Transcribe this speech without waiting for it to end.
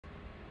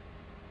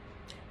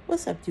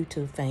What's up,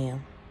 YouTube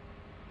fam?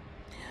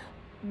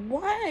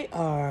 Why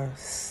are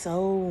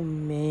so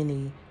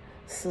many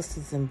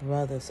sisters and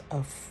brothers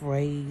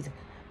afraid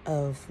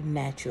of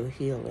natural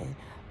healing,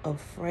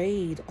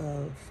 afraid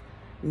of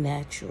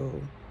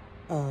natural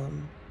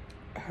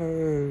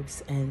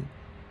herbs and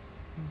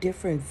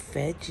different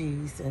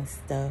veggies and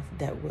stuff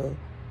that will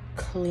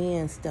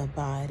cleanse the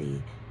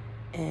body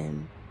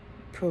and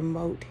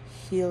promote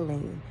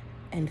healing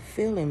and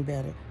feeling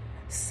better?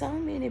 So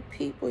many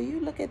people, you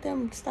look at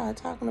them start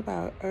talking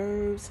about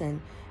herbs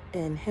and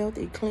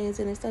healthy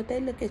cleansing and stuff,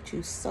 they look at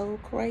you so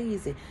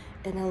crazy.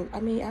 And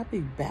I be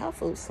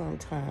baffled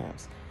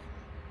sometimes.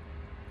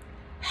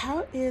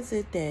 How is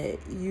it that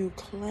you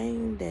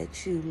claim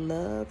that you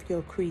love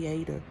your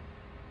creator,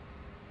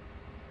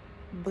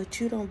 but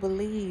you don't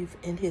believe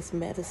in his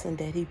medicine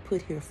that he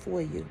put here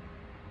for you?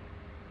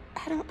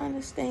 I don't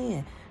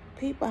understand.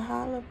 People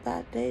holler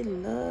about they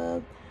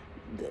love,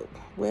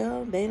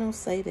 well, they don't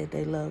say that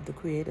they love the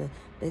creator.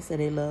 They say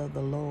they love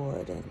the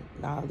Lord and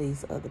all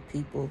these other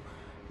people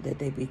that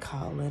they be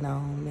calling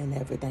on and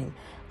everything.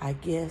 I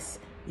guess,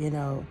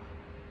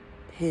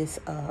 his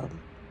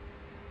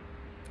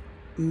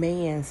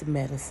man's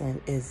medicine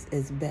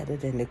is better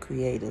than the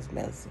creator's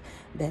medicine.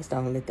 That's the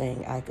only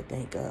thing I could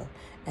think of.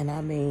 And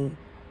I mean,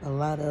 a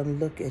lot of them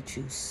look at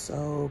you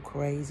so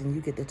crazy, and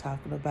you get to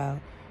talking about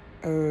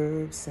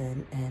herbs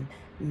and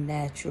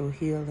natural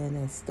healing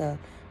and stuff.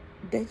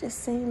 They just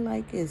seem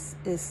like it's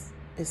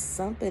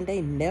something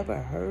they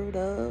never heard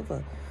of,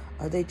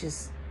 or they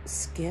just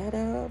scared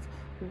of.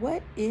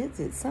 What is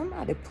it?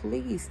 Somebody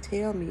please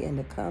tell me in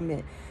the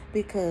comment,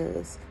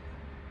 because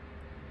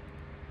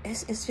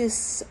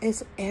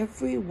it's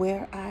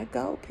everywhere I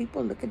go.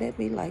 People looking at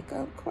me like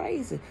I'm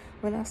crazy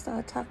when I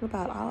start talking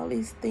about all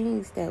these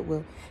things that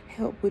will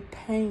help with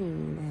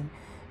pain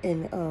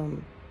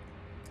and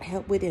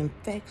help with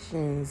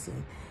infections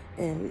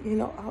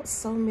and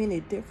so many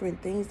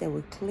different things that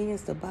would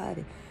cleanse the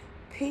body.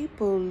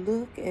 People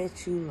look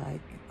at you like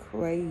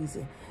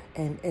crazy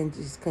and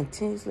just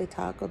continuously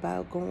talk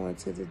about going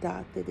to the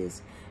doctor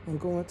this and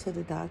going to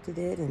the doctor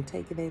that and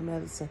taking their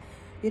medicine.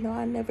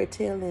 I never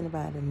tell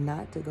anybody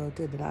not to go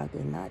to the doctor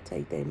and not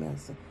take their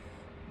medicine.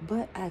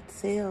 But I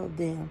tell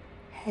them,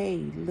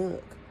 hey,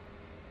 look,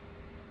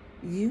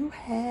 you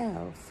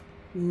have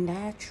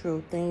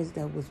natural things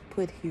that was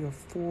put here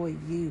for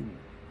you.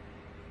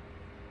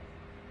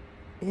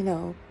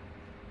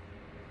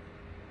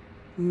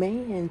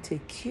 Man to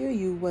cure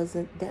you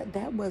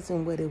that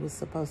wasn't what it was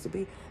supposed to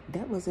be.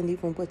 That wasn't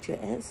even what your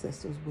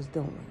ancestors was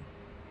doing.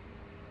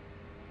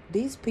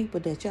 These people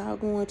that y'all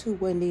going to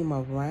wasn't even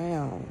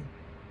around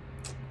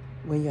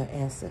when your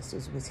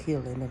ancestors was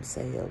healing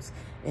themselves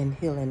and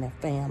healing their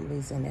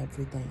families and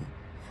everything.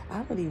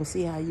 I don't even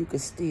see how you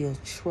could still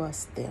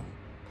trust them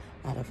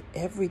out of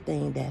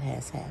everything that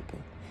has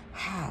happened.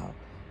 How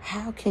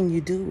can you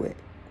do it?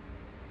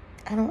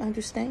 I don't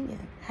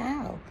understand.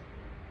 How?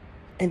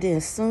 And then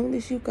as soon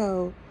as you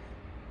go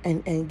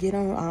and get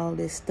on all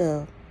this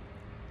stuff,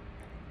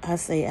 I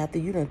say after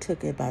you done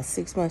took it about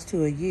 6 months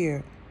to a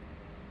year,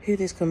 hear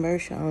this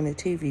commercial on the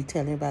TV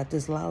telling about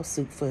this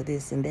lawsuit for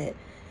this and that.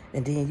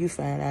 And then you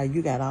find out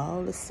you got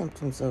all the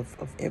symptoms of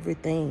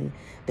everything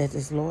that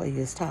this lawyer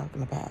is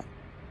talking about.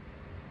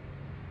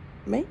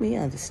 Make me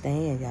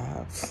understand,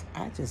 y'all.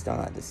 I just don't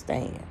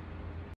understand.